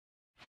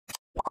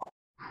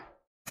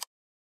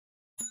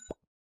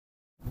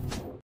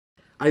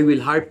I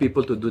will hire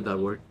people to do the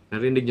work.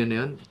 Narinig nyo na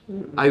yun?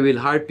 I will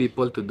hire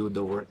people to do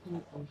the work.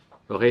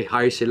 Okay?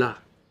 Hire sila.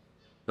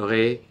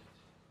 Okay?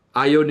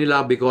 Ayaw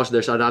nila because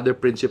there's another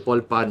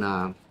principle pa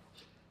na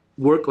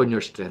work on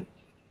your strength.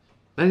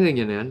 Narinig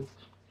nyo na yan?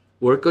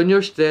 Work on your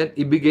strength,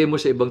 ibigay mo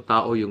sa ibang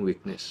tao yung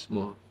weakness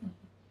mo.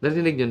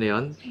 Narinig nyo na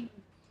yan?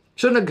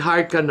 So,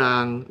 nag-hire ka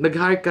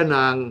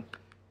ng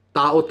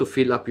tao to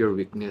fill up your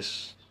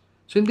weakness.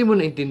 So, hindi mo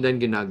naintindihan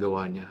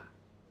ginagawa niya.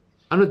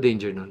 Ano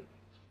danger nun?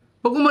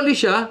 Pag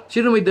umalis siya,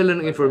 sino may dala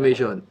ng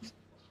information?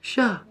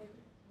 Siya.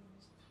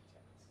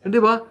 Hindi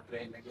ba?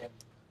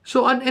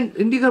 So,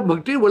 hindi ka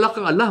mag-train, wala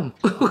kang alam.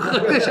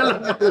 Siya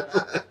lang.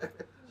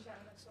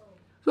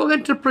 So,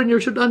 an entrepreneur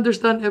should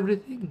understand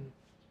everything.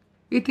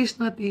 It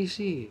is not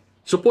easy.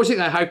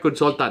 Supposing I hire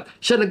consultant,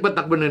 siya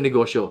nagpatakbo ng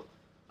negosyo.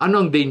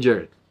 Ano ang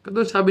danger?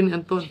 Katulad sabi ni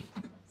Anton.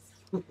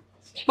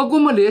 Pag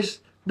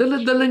umalis,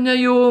 dala-dala niya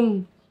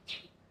yung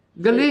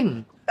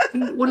galing.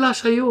 Wala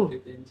sa'yo.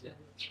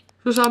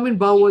 So sa amin,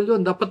 bawal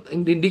yun. Dapat,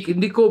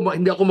 hindi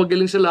ako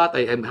magaling sa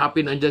lahat. I'm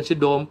happy na andyan si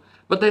Dom.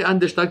 But I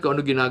understand kung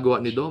ano ginagawa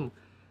ni Dom.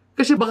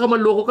 Kasi baka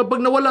maloko ka. Pag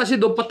nawala si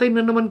Dom, patay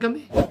na naman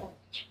kami.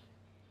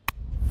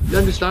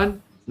 You understand?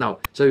 Now,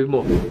 sabi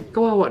mo,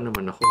 kawawa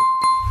naman ako.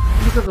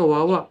 Hindi ka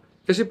kawawa.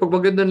 Kasi pag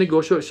maganda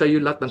negosyo,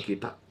 sa'yo lahat ng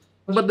kita.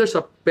 But there's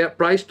a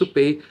price to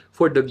pay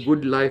for the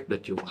good life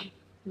that you want.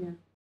 Yeah.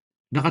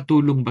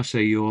 Nakatulong ba sa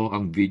iyo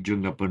ang video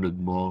na panood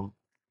mo?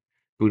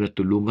 Kung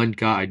natulungan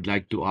ka, I'd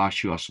like to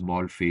ask you a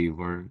small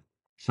favor.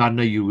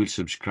 Sana you will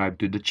subscribe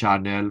to the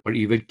channel or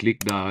even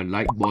click the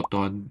like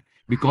button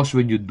because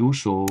when you do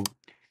so,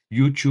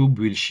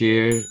 YouTube will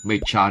share my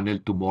channel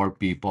to more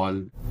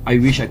people. I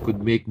wish I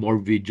could make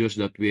more videos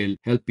that will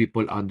help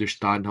people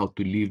understand how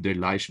to live their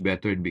lives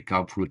better and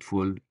become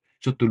fruitful.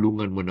 So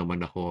tulungan mo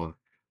naman ako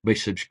by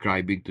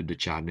subscribing to the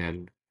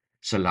channel.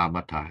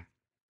 Salamat ha.